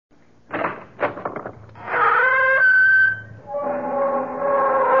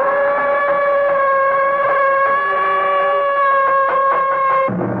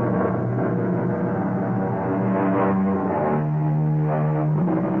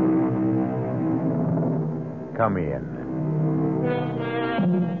come in.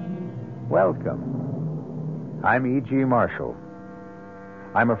 Welcome. I'm E.G. Marshall.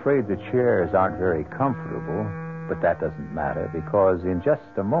 I'm afraid the chairs aren't very comfortable, but that doesn't matter because in just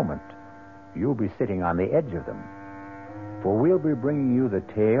a moment, you'll be sitting on the edge of them. For we'll be bringing you the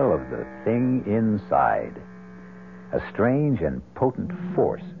tale of the thing inside. A strange and potent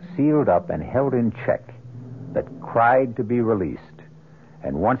force sealed up and held in check that cried to be released.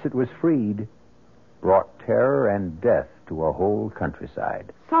 And once it was freed, brought terror and death to a whole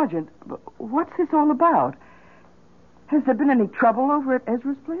countryside. Sergeant, what's this all about? Has there been any trouble over at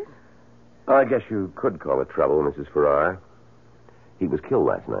Ezra's place? Oh, I guess you could call it trouble, Mrs. Farrar. He was killed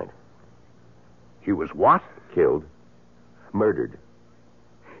last night. He was what? Killed. Murdered.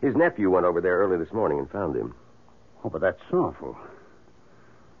 His nephew went over there early this morning and found him. Oh, but that's awful.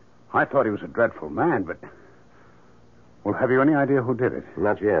 I thought he was a dreadful man, but... Well, have you any idea who did it?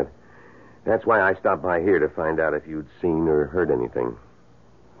 Not yet. That's why I stopped by here to find out if you'd seen or heard anything.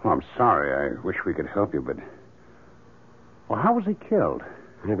 Oh, I'm sorry. I wish we could help you, but... Well, how was he killed?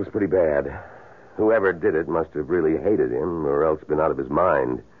 It was pretty bad. Whoever did it must have really hated him or else been out of his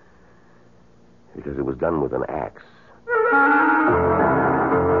mind. Because it was done with an axe.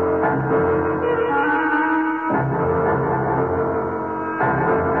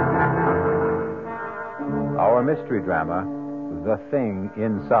 Our mystery drama, The Thing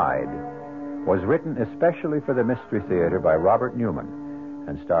Inside, was written especially for the Mystery Theater by Robert Newman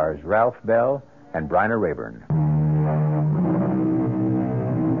and stars Ralph Bell and Bryna Rayburn.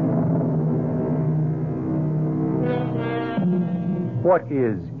 What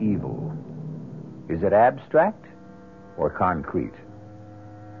is evil? Is it abstract or concrete?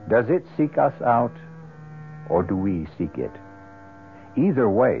 Does it seek us out or do we seek it? Either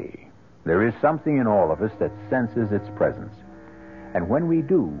way, there is something in all of us that senses its presence. And when we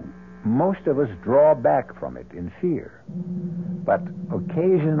do, most of us draw back from it in fear. But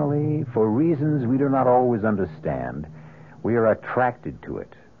occasionally, for reasons we do not always understand, we are attracted to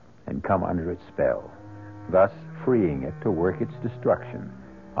it and come under its spell, thus freeing it to work its destruction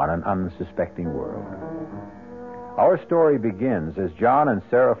on an unsuspecting world. Our story begins as John and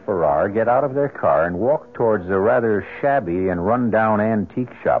Sarah Farrar get out of their car and walk towards a rather shabby and run-down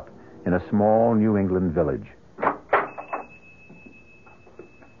antique shop in a small New England village.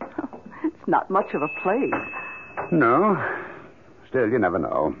 It's not much of a place. No. Still, you never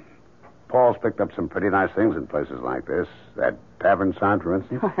know. Paul's picked up some pretty nice things in places like this. That tavern sign, for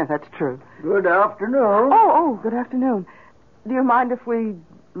instance. That's true. Good afternoon. Oh, good afternoon. Do you mind if we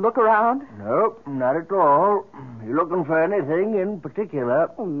look around? Nope, not at all. You looking for anything in particular?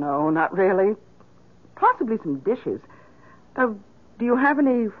 Oh, no, not really. Possibly some dishes. Do you have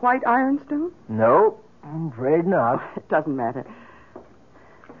any white ironstone? Nope, I'm afraid not. It doesn't matter.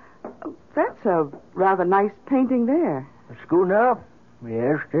 That's a rather nice painting there. A schooner?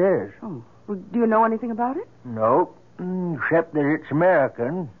 Yes, it is. Oh, well, do you know anything about it? Nope, except that it's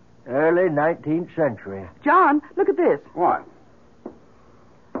American. Early 19th century. John, look at this. What?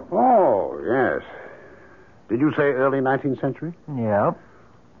 Oh, yes. Did you say early 19th century? Yeah.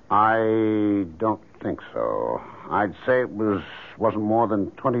 I don't think so. I'd say it wasn't more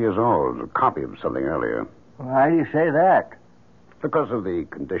than 20 years old. A copy of something earlier. Why do you say that? Because of the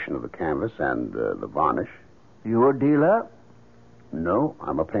condition of the canvas and the varnish. You a dealer? No,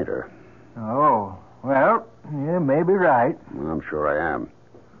 I'm a painter. Oh, well, you may be right. I'm sure I am.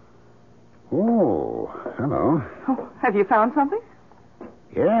 Oh, hello. Oh, have you found something?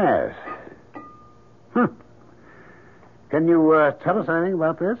 Yes. Can you tell us anything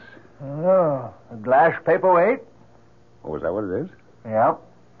about this? Oh, a glass paperweight? Oh, is that what it is? Yep.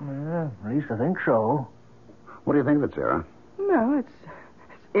 At least I think so. What do you think of it, Sarah? No, it's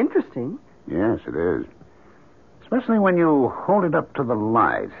interesting. Yes, it is. Especially when you hold it up to the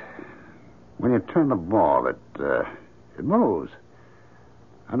light. When you turn the ball, it moves.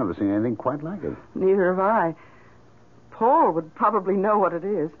 I've never seen anything quite like it. Neither have I. Paul would probably know what it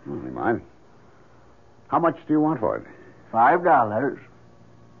is. Never mind. How much do you want for it? $5.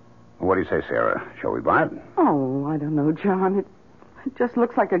 What do you say, Sarah? Shall we buy it? Oh, I don't know, John. It just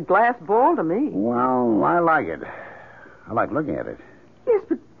looks like a glass ball to me. Well, I like it. I like looking at it. Yes,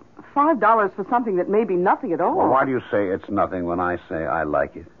 but $5 for something that may be nothing at all. Well, why do you say it's nothing when I say I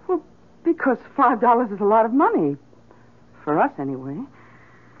like it? Well, because $5 is a lot of money. For us, anyway.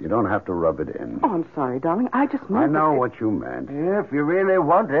 You don't have to rub it in. Oh, I'm sorry, darling. I just meant... I know what you meant. If you really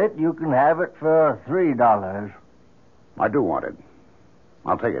want it, you can have it for $3. I do want it.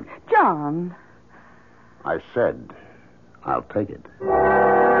 I'll take it. John. I said I'll take it.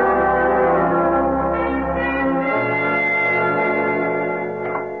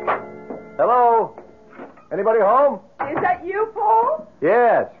 Hello? Anybody home? Is that you, Paul?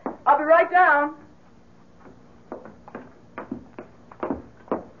 Yes. I'll be right down.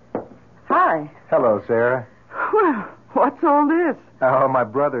 Hi. Hello, Sarah. Well, what's all this? Oh, my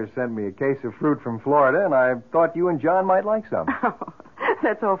brother sent me a case of fruit from Florida, and I thought you and John might like some. Oh,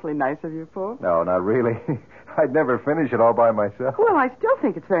 that's awfully nice of you, Paul. No, not really. I'd never finish it all by myself. Well, I still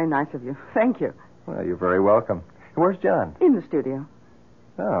think it's very nice of you. Thank you. Well, you're very welcome. Where's John? In the studio.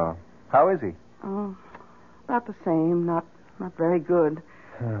 Oh, how is he? Oh, about the same. Not very good.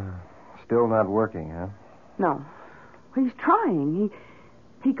 Still not working, huh? No. He's trying.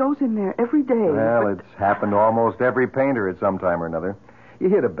 He goes in there every day. Well, but... it's happened to almost every painter at some time or another. You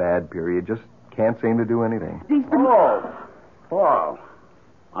hit a bad period, just can't seem to do anything. He's been... Oh, Paul.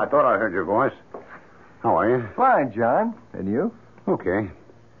 I thought I heard your voice. How are you? Fine, John. And you? Okay.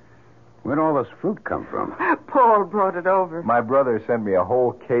 Where'd all this fruit come from? Paul brought it over. My brother sent me a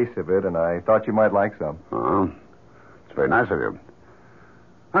whole case of it, and I thought you might like some. Oh, it's very nice of you.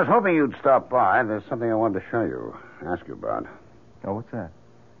 I was hoping you'd stop by. There's something I wanted to show you, ask you about. Oh, what's that?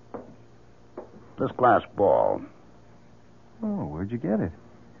 This glass ball. Oh, where'd you get it?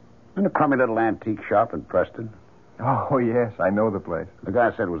 In a crummy little antique shop in Preston. Oh, yes, I know the place. The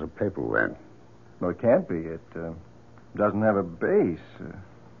guy said it was a paperweight. No, it can't be. It doesn't have a base.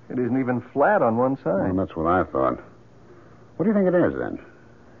 It isn't even flat on one side. Well, that's what I thought. What do you think it is, then?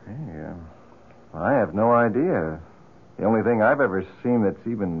 Hey, I have no idea. The only thing I've ever seen that's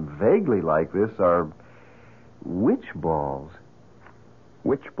even vaguely like this are witch balls.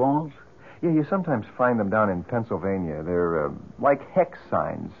 Witch balls? Yeah, you sometimes find them down in Pennsylvania. They're like hex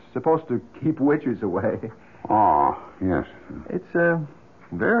signs, supposed to keep witches away. Oh, yes. It's a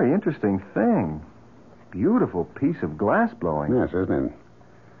very interesting thing. Beautiful piece of glass blowing. Yes, isn't it?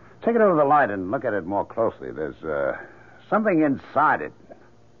 Take it over the light and look at it more closely. There's something inside it.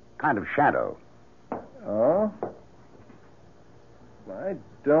 Kind of shadow. Oh? I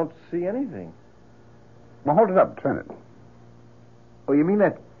don't see anything. Well, hold it up. Turn it. Oh, you mean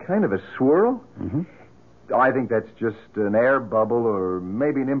that kind of a swirl? Mm-hmm. I think that's just an air bubble or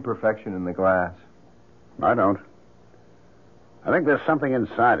maybe an imperfection in the glass. I don't. I think there's something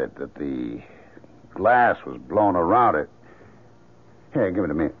inside it that the glass was blown around it. Here, give it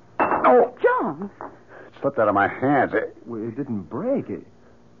to me. Oh, John. It slipped out of my hands. Well, it didn't break. Did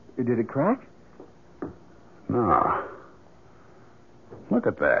it crack? No. Look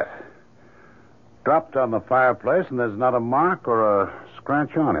at that. Dropped on the fireplace, and there's not a mark or a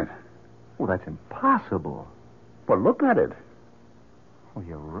scratch on it. Well, that's impossible. Well, look at it. Oh,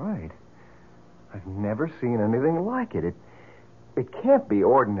 you're right. I've never seen anything like it. It can't be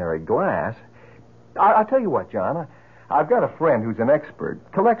ordinary glass. I'll tell you what, John. I've got a friend who's an expert,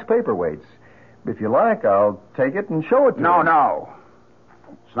 collects paperweights. If you like, I'll take it and show it to you. No.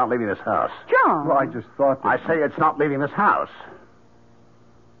 It's not leaving this house. John. Well, I just thought that... I say it's not leaving this house.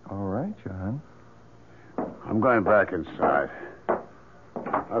 All right, John. I'm going back inside.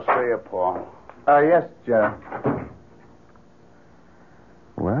 I'll see you, Paul. Yes, John.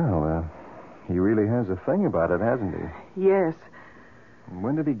 Well, he really has a thing about it, hasn't he? Yes.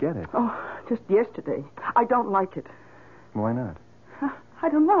 When did he get it? Oh, just yesterday. I don't like it. Why not? I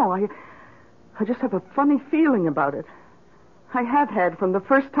don't know. I just have a funny feeling about it. I have had from the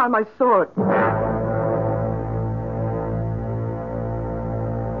first time I saw it.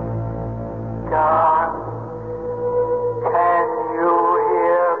 John, can you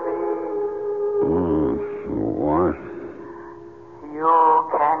hear me? What? You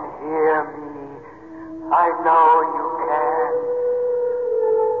can hear me. I know you can.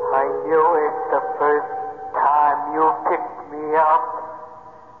 I knew it the first time you picked me up.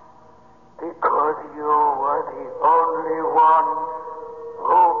 Because you were the only one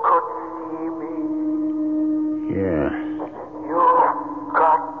who could see me. Yes. You've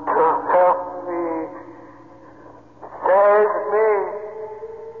got to help me. Save me.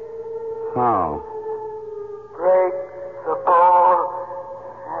 How? Break the ball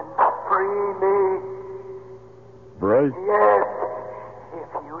and free me. Break? Yes,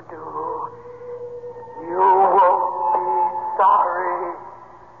 if you do, you won't be sorry.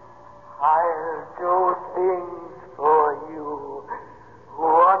 I'll do things for you.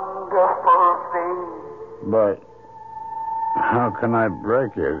 Wonderful things. But how can I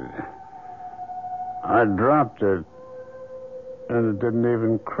break it? I dropped it, and it didn't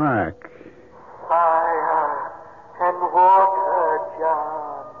even crack. Fire and water,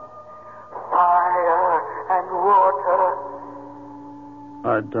 John. Fire and water.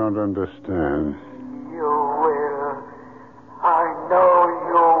 I don't understand. You will. I know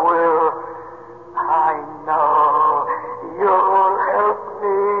you will. I know you'll help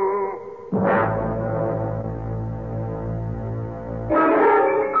me.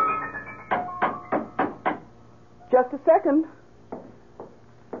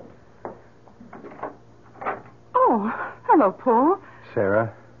 Hello, Paul.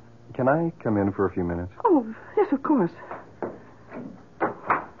 Sarah, can I come in for a few minutes? Oh, yes, of course.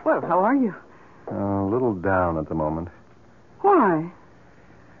 Well, how are you? A little down at the moment. Why?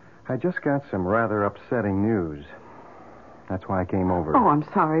 I just got some rather upsetting news. That's why I came over. Oh, I'm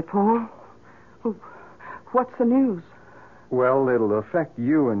sorry, Paul. Oh, what's the news? Well, it'll affect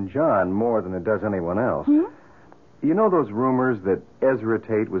you and John more than it does anyone else. You know those rumors that Ezra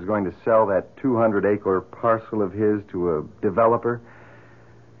Tate was going to sell that 200-acre parcel of his to a developer?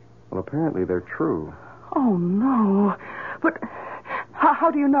 Well, apparently they're true. Oh, no. But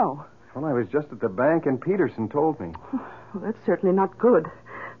how do you know? Well, I was just at the bank and Peterson told me. Well, that's certainly not good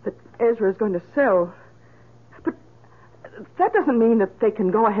that Ezra is going to sell. But that doesn't mean that they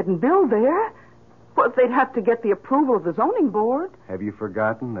can go ahead and build there. Well, they'd have to get the approval of the zoning board. Have you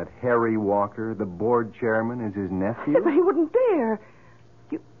forgotten that Harry Walker, the board chairman, is his nephew? Yeah, but he wouldn't dare.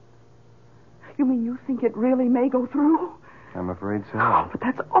 You mean you think it really may go through? I'm afraid so. Oh, but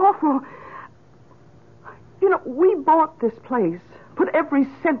that's awful. You know, we bought this place, put every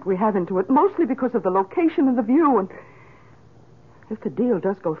cent we have into it, mostly because of the location and the view. And if the deal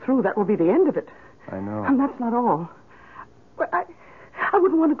does go through, that will be the end of it. I know. And that's not all. But I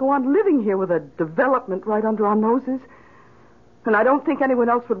wouldn't want to go on living here with a development right under our noses. And I don't think anyone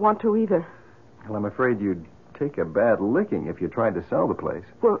else would want to either. Well, I'm afraid you'd take a bad licking if you tried to sell the place.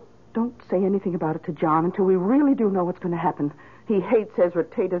 Well, don't say anything about it to John until we really do know what's going to happen. He hates Ezra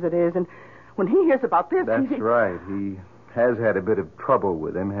Tate as it is, and when he hears about this... That's right. He has had a bit of trouble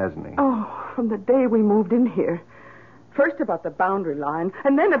with him, hasn't he? Oh, from the day we moved in here. First about the boundary line,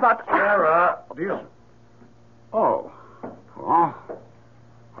 and then about... Sarah, do you... Oh. Oh.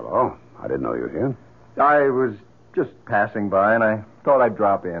 Hello. I didn't know you were here. I was just passing by, and I thought I'd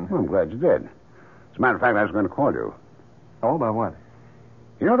drop in. Well, I'm glad you did. As a matter of fact, I was going to call you. Oh, about what?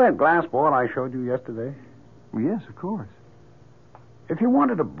 You know that glass ball I showed you yesterday? Well, yes, of course. If you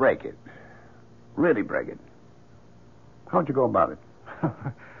wanted to break it, really break it, how'd you go about it?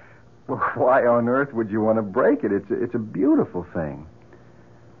 Well, why on earth would you want to break it? It's a beautiful thing.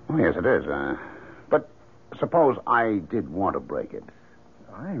 Oh, yes, it is. But suppose I did want to break it.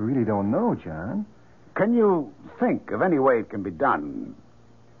 I really don't know, John. Can you think of any way it can be done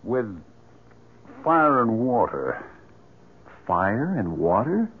with fire and water? Fire and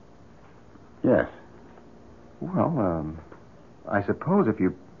water? Yes. Well, I suppose if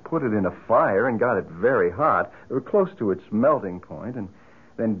you put it in a fire and got it very hot, or close to its melting point, and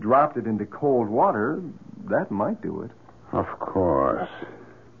then dropped it into cold water, that might do it. Of course.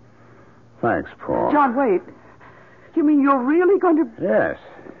 Thanks, Paul. John, wait. You mean you're really going to... Yes.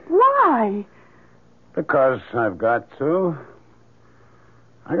 Why? Because I've got to.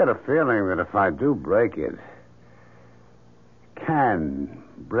 I got a feeling that if I do break it, can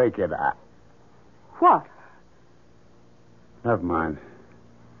break it. What? Never mind.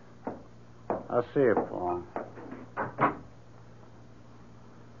 I'll see you, Paul.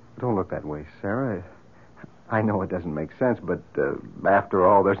 Don't look that way, Sarah. I know it doesn't make sense, but after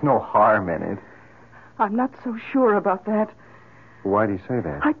all, there's no harm in it. I'm not so sure about that. Why do you say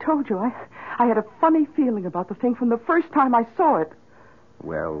that? I told you, I had a funny feeling about the thing from the first time I saw it.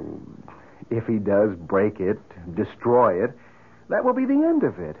 Well, if he does break it, destroy it, that will be the end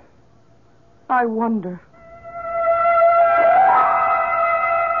of it. I wonder.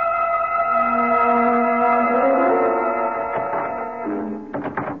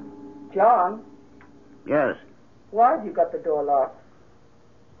 John? Yes. Why have you got the door locked?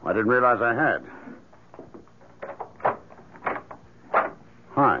 I didn't realize I had.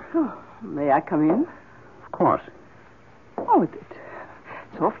 Hi. Oh, may I come in? Of course. Oh,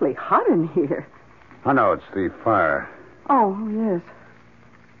 it's awfully hot in here. I know it's the fire. Oh, yes.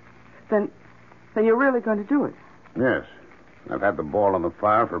 Then you're really going to do it? Yes. I've had the ball on the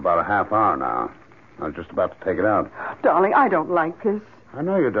fire for about a half hour now. I was just about to take it out. Darling, I don't like this. I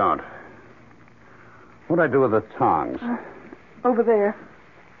know you don't. What'd I do with the tongs? Over there.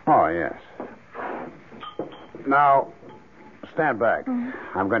 Oh, yes. Now, stand back.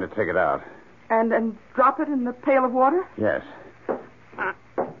 I'm going to take it out. And drop it in the pail of water? Yes.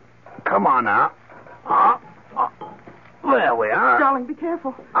 Come on now. There we are. Darling, be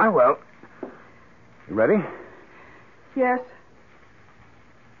careful. I will. You ready? Yes.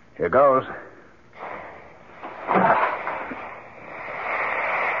 Here goes.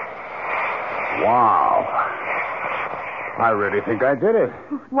 Wow. I really think I did it.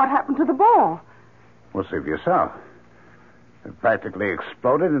 What happened to the ball? Well, see for yourself. It practically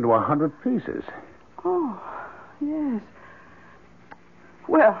exploded into 100 pieces. Oh, yes.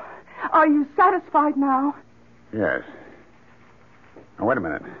 Well, are you satisfied now? Yes. Now, wait a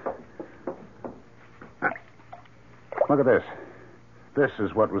minute. Look at this. This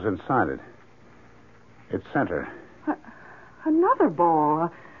is what was inside it. Its center. Another ball.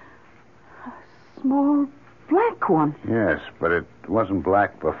 A small black one. Yes, but it wasn't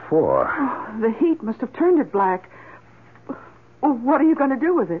black before. Oh, the heat must have turned it black. Oh, what are you going to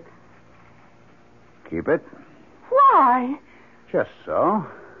do with it? Keep it. Why? Just so.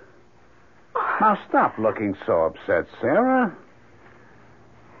 Now stop looking so upset, Sarah.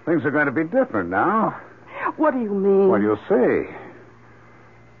 Things are going to be different now. What do you mean? Well, you'll see.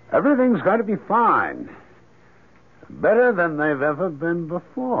 Everything's going to be fine. Better than they've ever been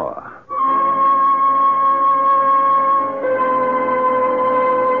before.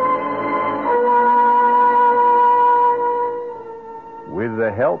 With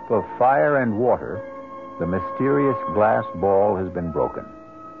the help of fire and water, the mysterious glass ball has been broken.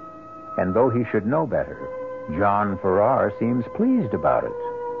 And though he should know better, John Farrar seems pleased about it.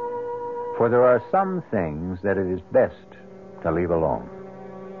 For there are some things that it is best to leave alone.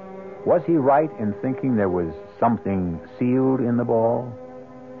 Was he right in thinking there was something sealed in the ball?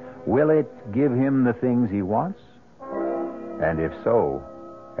 Will it give him the things he wants? And if so,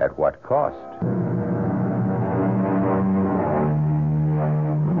 at what cost?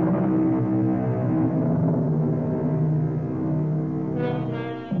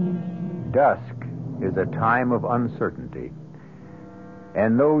 Dusk is a time of uncertainty.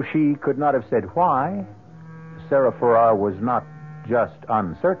 And though she could not have said why, Sarah Farrar was not just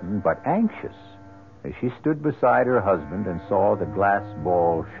uncertain, but anxious as she stood beside her husband and saw the glass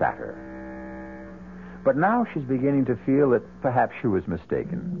ball shatter. But now she's beginning to feel that perhaps she was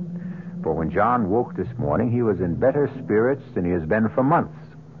mistaken. For when John woke this morning, he was in better spirits than he has been for months.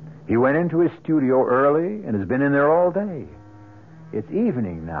 He went into his studio early and has been in there all day. It's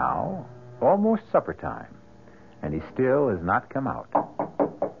evening now, almost supper time, and he still has not come out.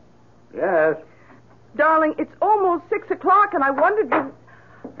 Yes. Darling, it's almost 6 o'clock, and I wondered you...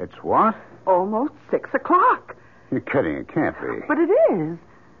 It's what? Almost 6 o'clock. You're kidding. It can't be. But it is.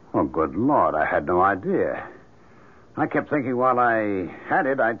 Oh, good Lord. I had no idea. I kept thinking while I had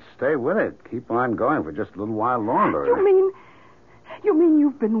it, I'd stay with it. Keep on going for just a little while longer. You mean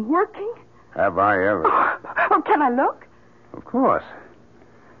you've been working? Have I ever? Oh, can I look? Of course.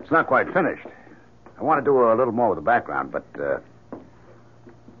 It's not quite finished. I want to do a little more with the background, but,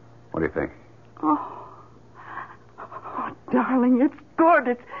 what do you think? Oh, darling, it's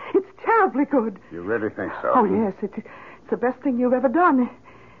good. It's terribly good. You really think so? Oh, yes. It's the best thing you've ever done.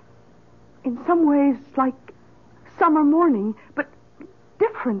 In some ways, like summer morning, but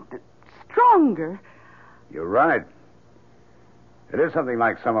different, stronger. You're right. It is something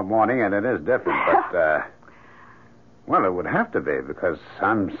like summer morning, and it is different, but, well, it would have to be, because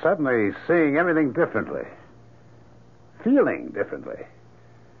I'm suddenly seeing everything differently. Feeling differently.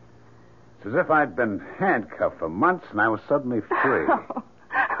 It's as if I'd been handcuffed for months and I was suddenly free.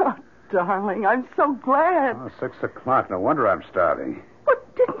 Oh, darling, I'm so glad. Oh, 6 o'clock. No wonder I'm starving.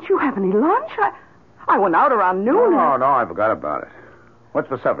 But didn't you have any lunch? I went out around noon. No, I forgot about it. What's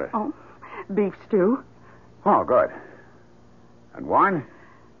for supper? Oh, beef stew. Oh, good. And wine?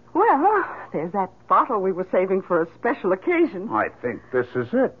 Well, there's that bottle we were saving for a special occasion. I think this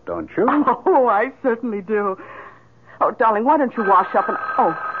is it, don't you? Oh, I certainly do. Oh, darling, why don't you wash up and...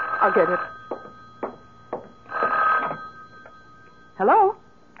 Oh, I'll get it. Hello?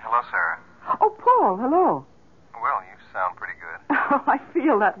 Hello, Sarah. Oh, Paul, hello. Well, you sound pretty good. Oh, I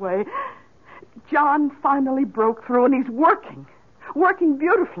feel that way. John finally broke through, and he's working. Working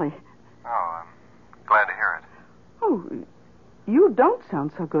beautifully. Oh, I'm glad to hear it. Oh, you don't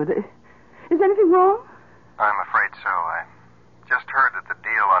sound so good. Is anything wrong? I'm afraid so. I just heard that the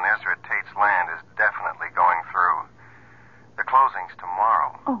deal on Ezra Tate's land is definitely going through. The closing's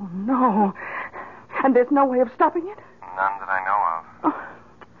tomorrow. Oh, no. And there's no way of stopping it? None that I know of. Oh,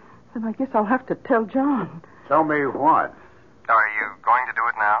 then I guess I'll have to tell John. Tell me what? Are you going to do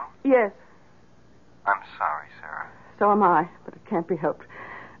it now? Yes, I'm sorry, Sarah. so am I, but it can't be helped.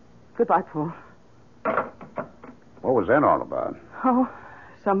 Goodbye, Paul. What was that all about? Oh,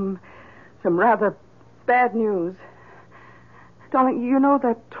 some rather bad news. Darling, you know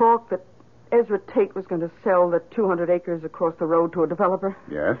that talk that Ezra Tate was going to sell the 200 acres across the road to a developer?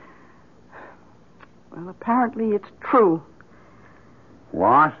 Yes? Well, apparently it's true.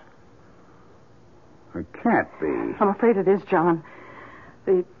 What? It can't be. I'm afraid it is, John.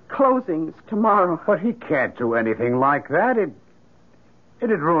 The closing's tomorrow. But he can't do anything like that.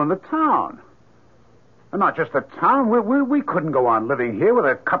 It'd ruin the town. And not just the town. We couldn't go on living here with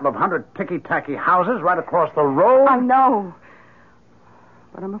a couple of hundred ticky-tacky houses right across the road. I know.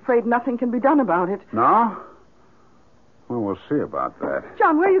 But I'm afraid nothing can be done about it. No? Well, we'll see about that.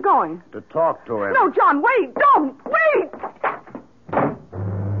 John, where are you going? To talk to him. No, John, wait. Don't. Wait.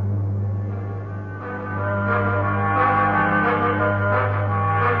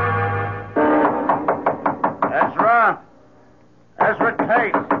 Ezra! Ezra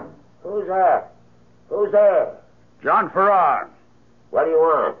Tate! Who's that? Who's there? John Farrar. What do you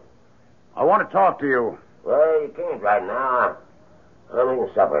want? I want to talk to you. Well, you can't right now. I'm eating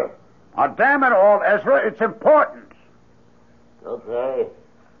supper. Oh, damn it all, Ezra. It's important. Okay.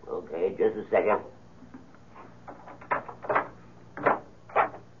 Okay, just a second.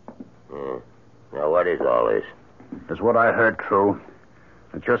 Now, what is all this? Is what I heard true?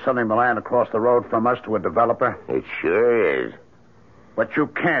 That you're selling the land across the road from us to a developer? It sure is. But you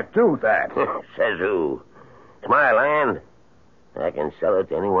can't do that. Says who? It's my land. I can sell it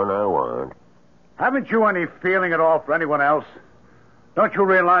to anyone I want. Haven't you any feeling at all for anyone else? Don't you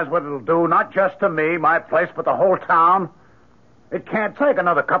realize what it'll do, not just to me, my place, but the whole town? It can't take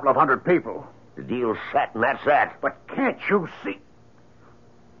another couple of hundred people. The deal's set, and that's that. But can't you see?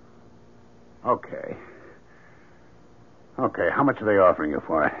 Okay, how much are they offering you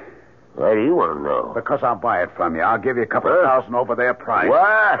for it? Why do you want to know? Because I'll buy it from you. I'll give you a couple of thousand over their price.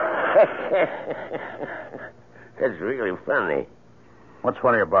 What? That's really funny. What's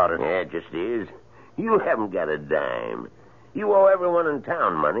funny about it? Yeah, it just is. You haven't got a dime. You owe everyone in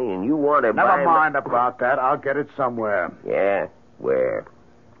town money, and you want to buy... Never mind about that. I'll get it somewhere. Yeah? Where?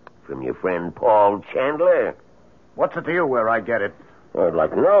 From your friend Paul Chandler? What's it to you where I get it? I'd like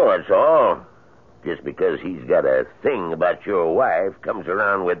to know, that's all. Just because he's got a thing about your wife, comes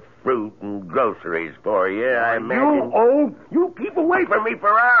around with fruit and groceries for you, I imagine... You keep away from me,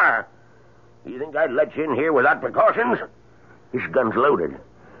 Farrar. You think I'd let you in here without precautions? This gun's loaded.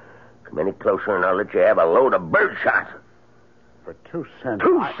 Come any closer and I'll let you have a load of birdshot. For 2 cents.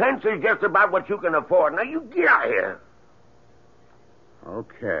 2 cents is just about what you can afford. Now, you get out of here.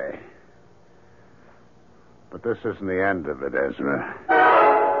 Okay. But this isn't the end of it, Ezra.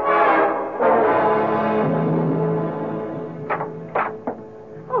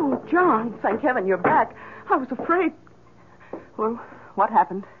 Oh, John, thank heaven you're back. I was afraid. Well, what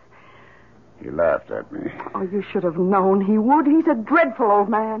happened? He laughed at me. Oh, you should have known he would. He's a dreadful old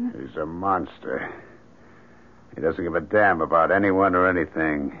man. He's a monster. He doesn't give a damn about anyone or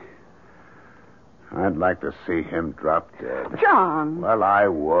anything. I'd like to see him drop dead. John! Well, I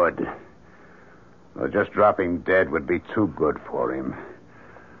would. Though just dropping dead would be too good for him.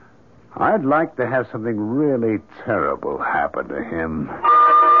 I'd like to have something really terrible happen to him.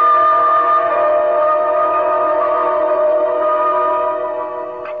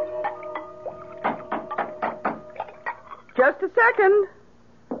 Just a second.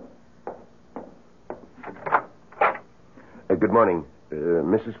 Good morning.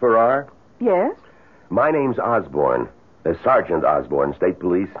 Mrs. Farrar? Yes? My name's Osborne. Sergeant Osborne, State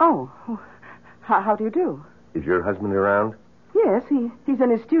Police. Oh, how do you do? Is your husband around? Yes, he's in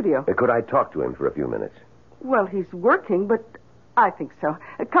his studio. Could I talk to him for a few minutes? Well, he's working, but I think so.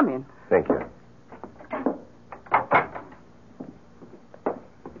 Come in. Thank you.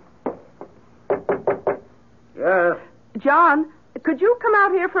 Yes. John, could you come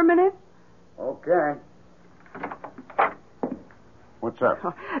out here for a minute? Okay. What's up?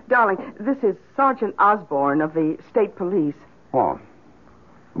 Oh, darling, this is Sergeant Osborne of the State Police. Oh.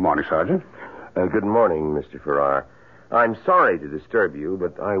 Good morning, Sergeant. Good morning, Mr. Farrar. I'm sorry to disturb you,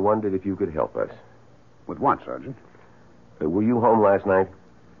 but I wondered if you could help us. With what, Sergeant? Were you home last night?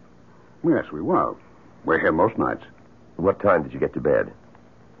 Yes, we were. We're here most nights. What time did you get to bed?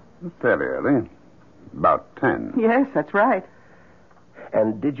 Fairly early. About 10. Yes, that's right.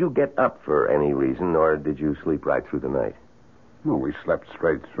 And did you get up for any reason, or did you sleep right through the night? Well, we slept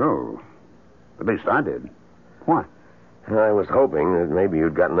straight through. At least I did. Why? I was hoping that maybe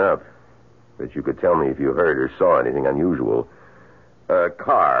you'd gotten up. That you could tell me if you heard or saw anything unusual. A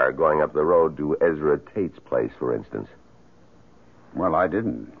car going up the road to Ezra Tate's place, for instance. Well, I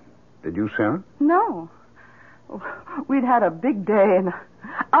didn't. Did you, Sarah? No. We'd had a big day, and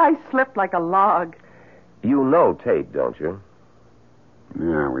I slept like a log. You know Tate, don't you?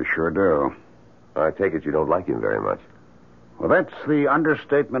 Yeah, we sure do. I take it you don't like him very much. Well, that's the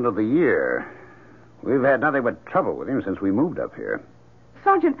understatement of the year. We've had nothing but trouble with him since we moved up here.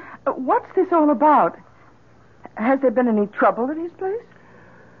 Sergeant, what's this all about? Has there been any trouble at his place?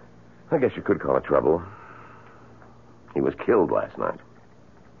 I guess you could call it trouble. He was killed last night.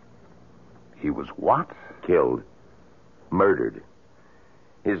 He was what? Killed. Murdered.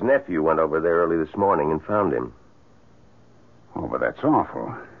 His nephew went over there early this morning and found him. Oh, but that's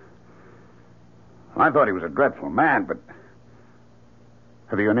awful. I thought he was a dreadful man, but...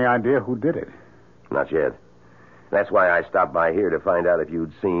 Have you any idea who did it? Not yet. That's why I stopped by here to find out if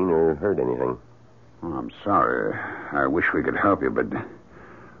you'd seen or heard anything. Oh, I'm sorry. I wish we could help you, but...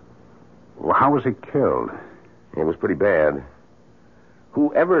 Well, how was he killed? It was pretty bad.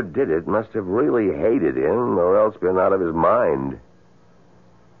 Whoever did it must have really hated him or else been out of his mind.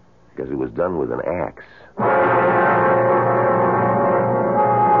 Because it was done with an axe.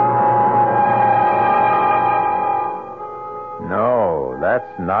 No,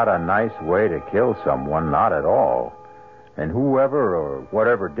 that's not a nice way to kill someone, not at all. And whoever or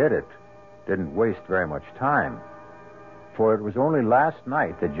whatever did it didn't waste very much time. For it was only last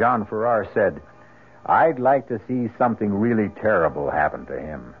night that John Farrar said, "I'd like to see something really terrible happen to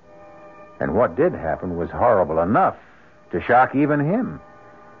him." And what did happen was horrible enough to shock even him.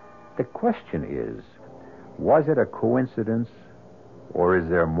 The question is, was it a coincidence, or is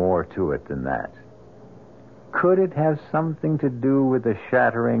there more to it than that? Could it have something to do with the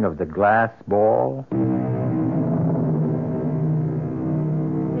shattering of the glass ball?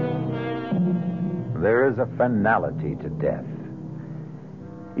 There is a finality to death.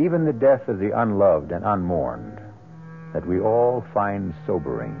 Even the death of the unloved and unmourned, that we all find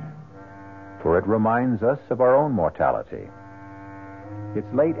sobering, for it reminds us of our own mortality.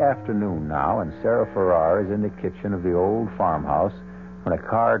 It's late afternoon now, and Sarah Farrar is in the kitchen of the old farmhouse when a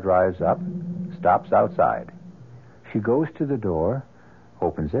car drives up, stops outside. She goes to the door,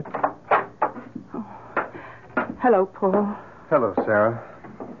 opens it. Oh. Hello, Paul. Hello, Sarah.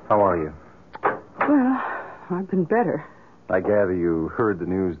 How are you? Well, I've been better. I gather you heard the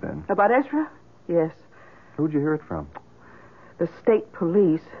news then. About Ezra? Yes. Who'd you hear it from? The state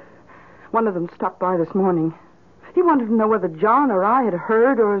police. One of them stopped by this morning. He wanted to know whether John or I had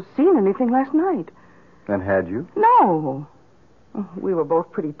heard or seen anything last night. And had you? No. We were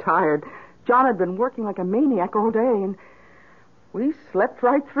both pretty tired. John had been working like a maniac all day, and we slept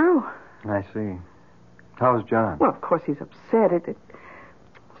right through. I see. How's John? Well, of course he's upset. It's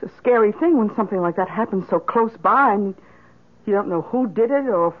a scary thing when something like that happens so close by, and you don't know who did it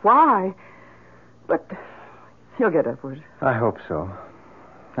or why. But he'll get over it. I hope so.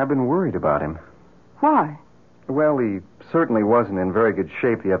 I've been worried about him. Why? Well, he certainly wasn't in very good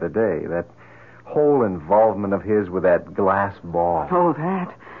shape the other day. That whole involvement of his with that glass ball. Oh,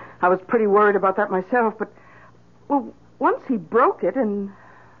 that. I was pretty worried about that myself, but, well, once he broke it and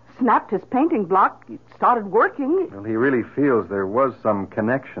snapped his painting block, it started working. Well, he really feels there was some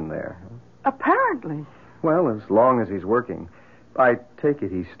connection there. Apparently. Well, as long as he's working. I take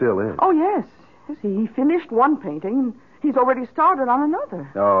it he still is. Oh, yes. Yes, he finished one painting, and he's already started on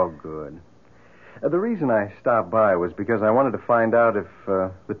another. Oh, good. The reason I stopped by was because I wanted to find out if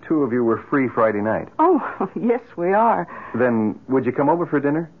the two of you were free Friday night. Oh, yes, we are. Then would you come over for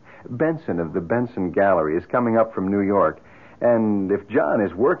dinner? Benson of the Benson Gallery is coming up from New York. And if John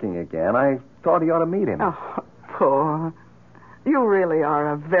is working again, I thought he ought to meet him. Oh, Paul. You really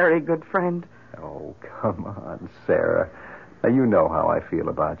are a very good friend. Oh, come on, Sarah. Now, you know how I feel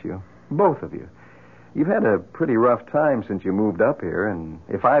about you. Both of you. You've had a pretty rough time since you moved up here, and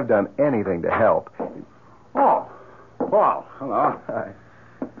if I've done anything to help... Oh, Paul. Hello. Hi.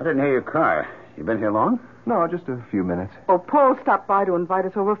 I didn't hear you cry. You been here long? No, just a few minutes. Oh, Paul stopped by to invite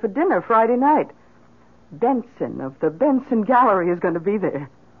us over for dinner Friday night. Benson of the Benson Gallery is going to be there.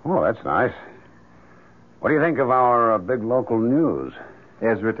 Oh, that's nice. What do you think of our big local news?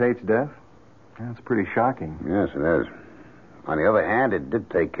 Ezra Tate's death? That's pretty shocking. Yes, it is. On the other hand, it did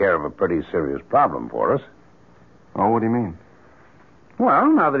take care of a pretty serious problem for us. Oh, what do you mean?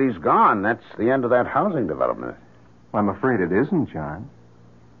 Well, now that he's gone, that's the end of that housing development. I'm afraid it isn't, John.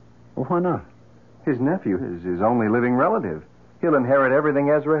 Well, why not? His nephew is his only living relative. He'll inherit everything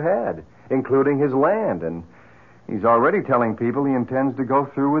Ezra had, including his land, and he's already telling people he intends to go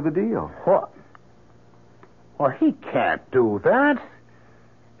through with the deal. What? Well, he can't do that.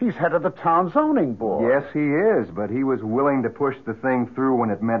 He's head of the town zoning board. Yes, he is, but he was willing to push the thing through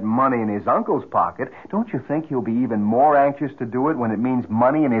when it meant money in his uncle's pocket. Don't you think he'll be even more anxious to do it when it means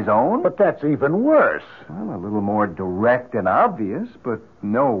money in his own? But that's even worse. Well, a little more direct and obvious, but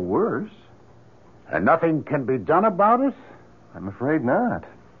no worse. And nothing can be done about it? I'm afraid not.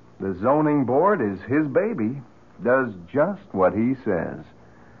 The zoning board is his baby. Does just what he says.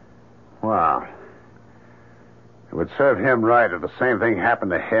 Wow. It would serve him right if the same thing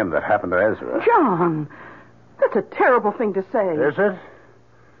happened to him that happened to Ezra. John, that's a terrible thing to say. Is it?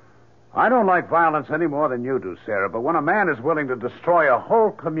 I don't like violence any more than you do, Sarah, but when a man is willing to destroy a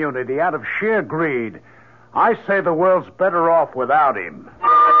whole community out of sheer greed, I say the world's better off without him.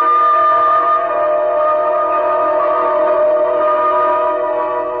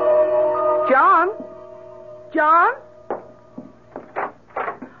 John? John?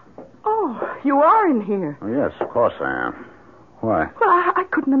 Oh, you are in here. Oh, yes, of course I am. Why? Well, I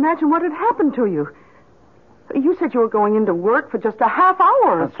couldn't imagine what had happened to you. You said you were going into work for just a half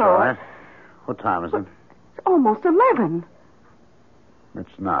hour or That's so. right. What time is it? It's almost 11.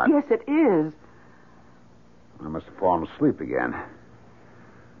 It's not. Yes, it is. I must have fallen asleep again.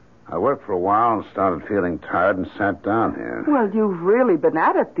 I worked for a while and started feeling tired and sat down here. Well, you've really been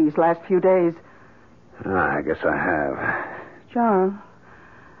at it these last few days. I guess I have. John,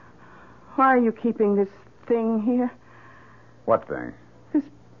 why are you keeping this thing here? What thing? This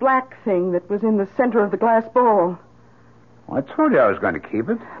black thing that was in the center of the glass bowl. Well, I told you I was going to keep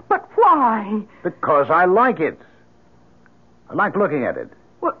it. But why? Because I like it. I like looking at it.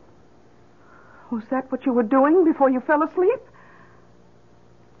 What? Was that what you were doing before you fell asleep?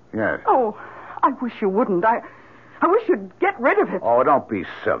 Yes. Oh, I wish you wouldn't. I wish you'd get rid of it. Oh, don't be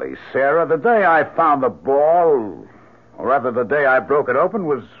silly, Sarah. The day I found the ball, or rather the day I broke it open,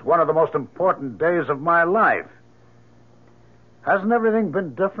 was one of the most important days of my life. Hasn't everything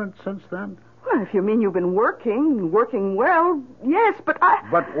been different since then? Well, if you mean you've been working well, yes, but I...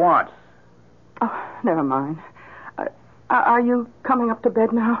 But what? Oh, never mind. Are you coming up to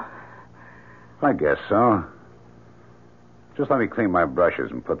bed now? I guess so. Just let me clean my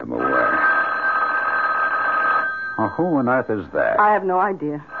brushes and put them away. Oh, who on earth is that? I have no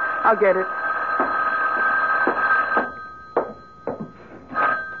idea. I'll get it.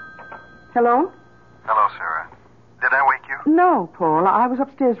 Hello? Hello, Sarah. Did I wake you? No, Paul. I was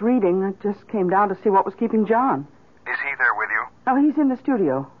upstairs reading. I just came down to see what was keeping John. Is he there with you? Oh, he's in the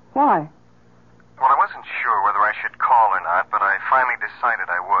studio. Why? Well, I wasn't sure whether I should call or not, but I finally decided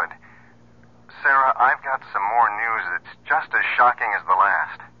I would. Sarah, I've got some more news that's just as shocking as the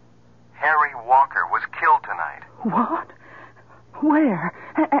last. Harry Walker was killed tonight. What? Where?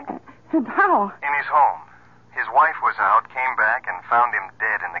 And how? In his home. His wife was out, came back, and found him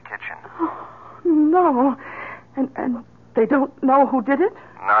dead in the kitchen. Oh, no. And they don't know who did it?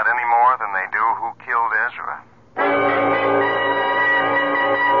 Not any more than they do who killed Ezra.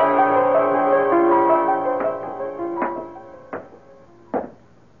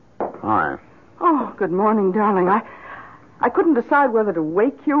 Hi. Oh, good morning, darling. I couldn't decide whether to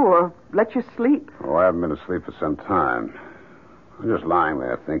wake you or let you sleep. Oh, I haven't been asleep for some time. I'm just lying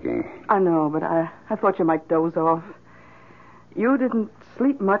there thinking. I know, but I thought you might doze off. You didn't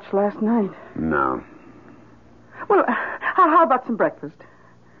sleep much last night. No. Well, how about some breakfast?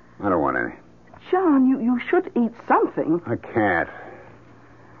 I don't want any. John, you should eat something. I can't.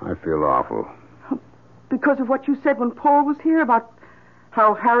 I feel awful. Because of what you said when Paul was here about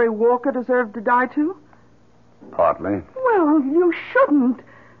how Harry Walker deserved to die too? Partly. Well, you shouldn't.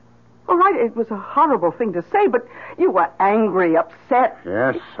 All right, it was a horrible thing to say, but you were angry, upset.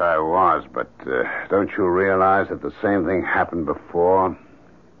 Yes, I was, but don't you realize that the same thing happened before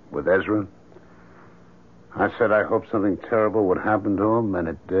with Ezra? I said I hoped something terrible would happen to him, and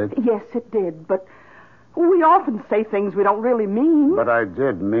it did. Yes, it did, but we often say things we don't really mean. But I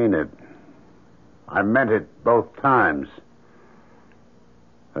did mean it. I meant it both times.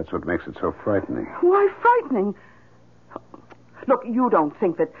 That's what makes it so frightening. Why frightening? Look, you don't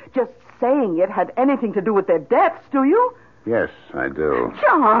think that just saying it had anything to do with their deaths, do you? Yes, I do.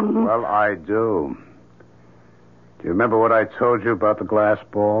 John! Well, I do. Do you remember what I told you about the glass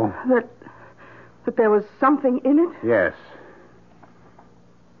ball? That there was something in it? Yes.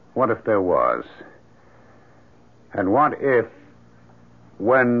 What if there was? And what if,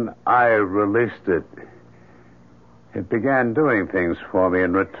 when I released it, it began doing things for me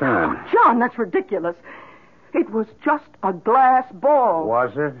in return? Oh, John, that's ridiculous. It was just a glass ball.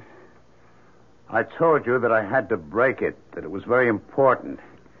 Was it? I told you that I had to break it, that it was very important.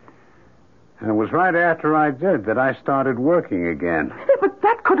 And it was right after I did that I started working again. Yeah, but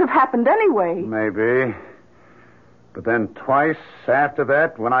that could have happened anyway. Maybe. But then twice after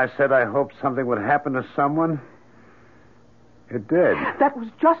that, when I said I hoped something would happen to someone, it did. That was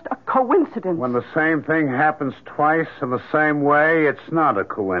just a coincidence. When the same thing happens twice in the same way, it's not a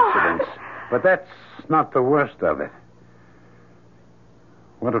coincidence. But that's not the worst of it.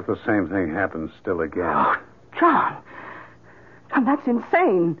 What if the same thing happens still again? Oh, John, that's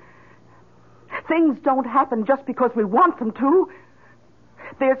insane. Things don't happen just because we want them to.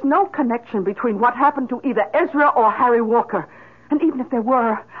 There's no connection between what happened to either Ezra or Harry Walker. And even if there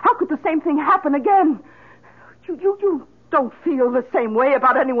were, how could the same thing happen again? You don't feel the same way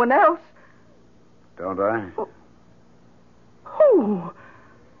about anyone else. Don't I? Who?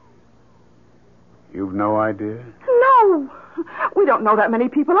 You've no idea? No. We don't know that many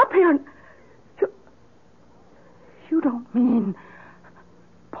people up here. You don't mean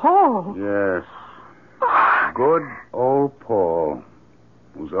Paul? Yes. Good old Paul.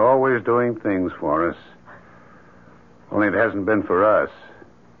 who's always doing things for us. Only it hasn't been for us.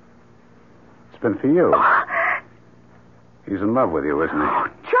 It's been for you. He's in love with you, isn't he? Oh,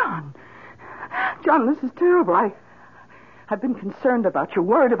 John. John, this is terrible. I've been concerned about you,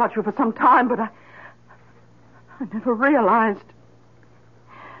 worried about you for some time, but I never realized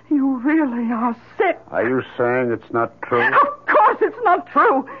you really are sick. Are you saying it's not true? Of course it's not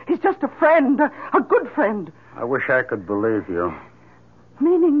true. He's just a friend, a good friend. I wish I could believe you.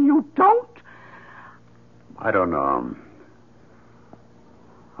 Meaning you don't? I don't know.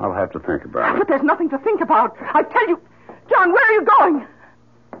 I'll have to think about it. But there's nothing to think about. I tell you, John, where are you going?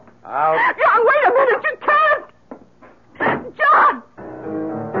 Out. John, wait a minute. You can't. John!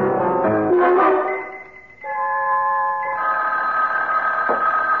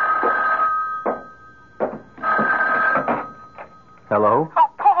 Hello? Oh,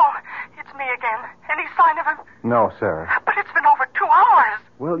 Paul, it's me again. Any sign of him? No, Sarah. But it's been over 2 hours.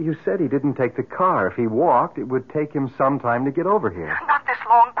 Well, you said he didn't take the car. If he walked, it would take him some time to get over here. Not this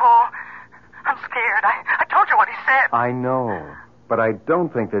long, Paul. I'm scared. I told you what he said. I know, but I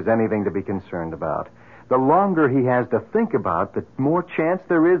don't think there's anything to be concerned about. The longer he has to think about, the more chance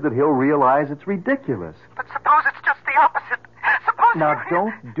there is that he'll realize it's ridiculous. But suppose it's just the opposite. Suppose... Now,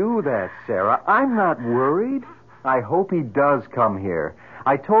 don't do that, Sarah. I'm not worried. I hope he does come here.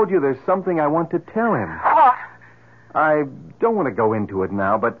 I told you there's something I want to tell him. What? I don't want to go into it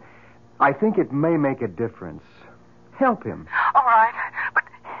now, but I think it may make a difference. Help him. All right. But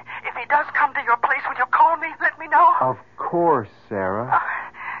if he does come to your place, will you call me? Let me know. Of course, Sarah.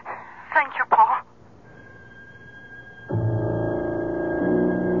 Thank you, Paul.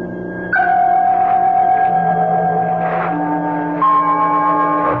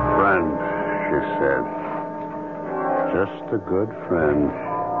 A friend, she said. Just a good friend.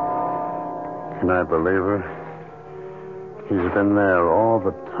 Can I believe her? He's been there all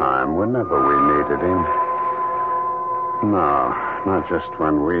the time, whenever we needed him. No, not just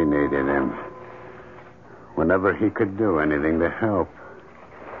when we needed him. Whenever he could do anything to help.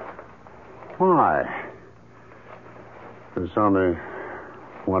 Why? There's only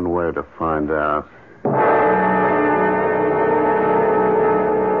one way to find out.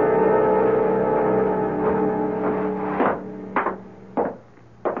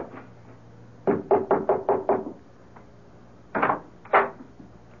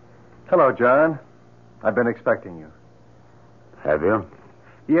 Hello, John. I've been expecting you. Have you?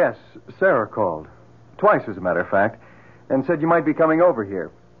 Yes, Sarah called. Twice, as a matter of fact, and said you might be coming over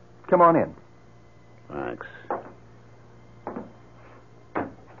here. Come on in. Thanks.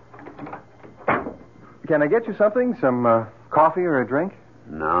 Can I get you something? Some coffee or a drink?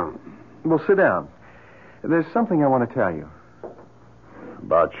 No. Well, sit down. There's something I want to tell you.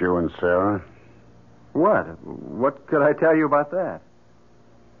 About you and Sarah? What? What could I tell you about that?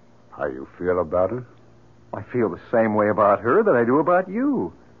 How you feel about it? I feel the same way about her that I do about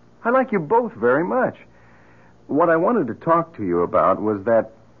you. I like you both very much. What I wanted to talk to you about was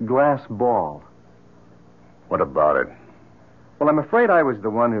that glass ball. What about it? Well, I'm afraid I was the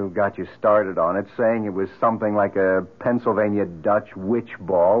one who got you started on it, saying it was something like a Pennsylvania Dutch witch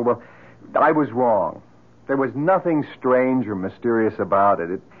ball. Well, I was wrong. There was nothing strange or mysterious about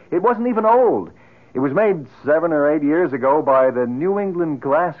it. It wasn't even old. It was made 7 or 8 years ago by the New England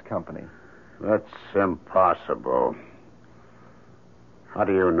Glass Company. That's impossible. How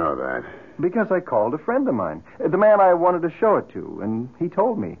do you know that? Because I called a friend of mine, the man I wanted to show it to, and he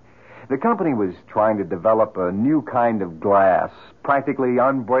told me. The company was trying to develop a new kind of glass, practically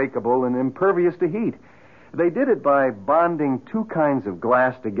unbreakable and impervious to heat. They did it by bonding 2 kinds of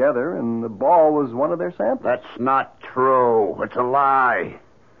glass together, and the ball was one of their samples. That's not true. It's a lie.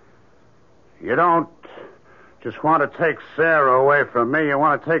 You don't just want to take Sarah away from me. You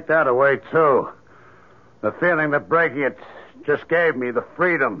want to take that away, too. The feeling that breaking it just gave me, the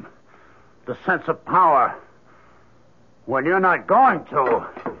freedom, the sense of power. When you're not going to.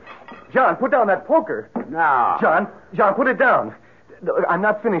 John, put down that poker. No. John, put it down. I'm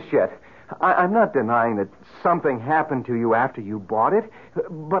not finished yet. I'm not denying that something happened to you after you bought it,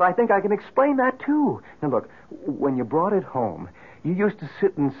 but I think I can explain that, too. Now, look, when you brought it home, you used to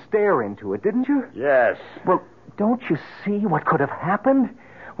sit and stare into it, didn't you? Yes. Well, don't you see what could have happened?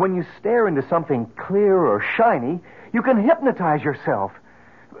 When you stare into something clear or shiny, you can hypnotize yourself.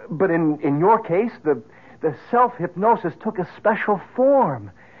 But in your case, the self-hypnosis took a special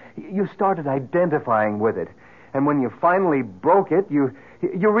form. You started identifying with it. And when you finally broke it, you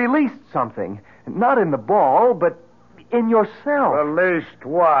released something. Not in the ball, but in yourself. Released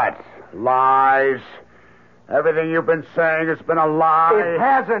what? Lies? Everything you've been saying has been a lie? It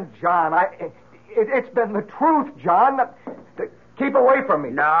hasn't, John. It's been the truth, John. Keep away from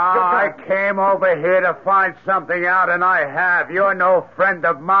me. No, I came over here to find something out, and I have. You're no friend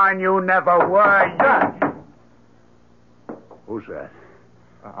of mine. You never were. Who's that?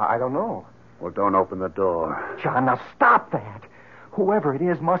 I don't know. Well, don't open the door. John, now stop that. Whoever it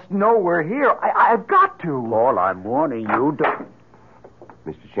is must know we're here. I've got to. Paul, I'm warning you.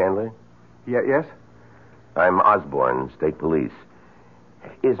 Mr. Chandler? Yes? I'm Osborne, State Police.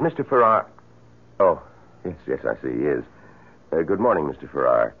 Is Mr. Farrar... Oh, yes, I see he is. Good morning, Mr.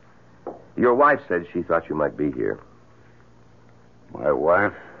 Farrar. Your wife said she thought you might be here. My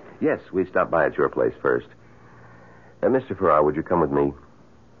wife? Yes, we stopped by at your place first. Mr. Farrar, would you come with me?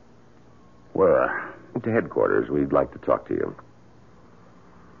 Where? To headquarters. We'd like to talk to you.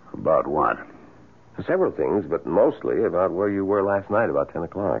 About what? Several things, but mostly about where you were last night about 10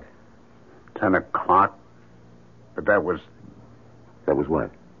 o'clock. 10 o'clock? But that was... That was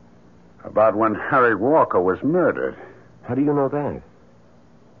what? About when Harry Walker was murdered. How do you know that?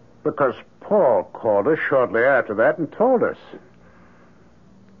 Because Paul called us shortly after that and told us.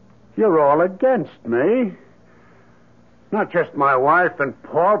 You're all against me. Not just my wife and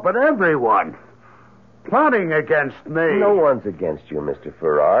Paul, but everyone. Plotting against me. No one's against you, Mr.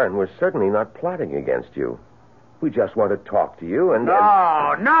 Farrar, and we're certainly not plotting against you. We just want to talk to you and... No!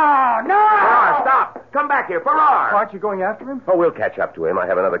 Farrar, stop! Come back here, Farrar! Aren't you going after him? Oh, we'll catch up to him. I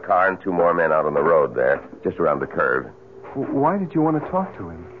have another car and 2 more men out on the road there, just around the curve. Why did you want to talk to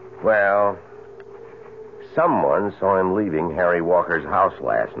him? Well, someone saw him leaving Harry Walker's house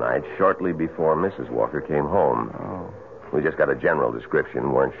last night, shortly before Mrs. Walker came home. Oh. We just got a general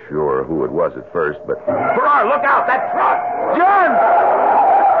description. Weren't sure who it was at first, but... Farrar, look out! That truck! John!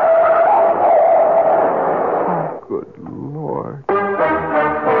 Oh, good Lord.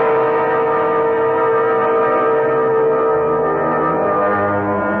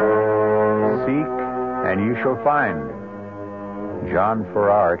 Seek, and you shall find. John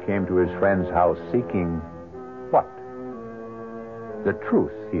Farrar came to his friend's house seeking what? The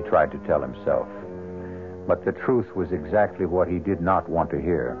truth, he tried to tell himself. But the truth was exactly what he did not want to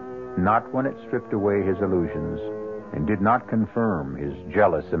hear. Not when it stripped away his illusions and did not confirm his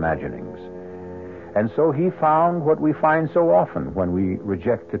jealous imaginings. And so he found what we find so often when we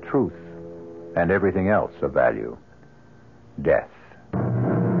reject the truth and everything else of value: death.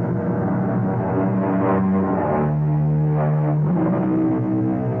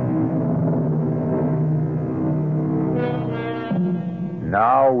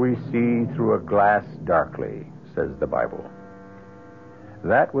 Now we see through a glass darkly, says the Bible.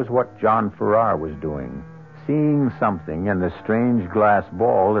 That was what John Farrar was doing, seeing something in the strange glass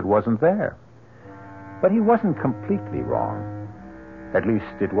ball that wasn't there. But he wasn't completely wrong. At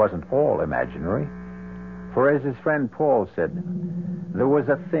least it wasn't all imaginary. For as his friend Paul said, there was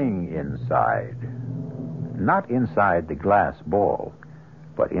a thing inside. Not inside the glass ball,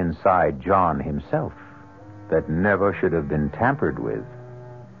 but inside John himself, that never should have been tampered with.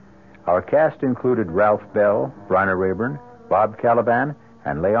 Our cast included Ralph Bell, Bryna Rayburn, Bob Caliban,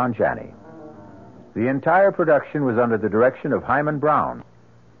 and Leon Janney. The entire production was under the direction of Hyman Brown.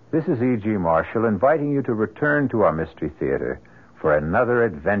 This is E.G. Marshall inviting you to return to our Mystery Theater for another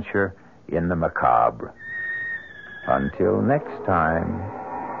adventure in the macabre. Until next time,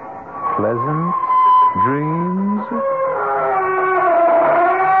 pleasant dreams.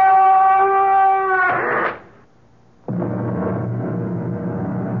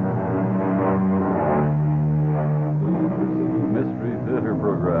 Mystery Theater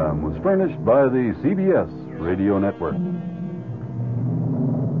program was furnished by the CBS Radio Network.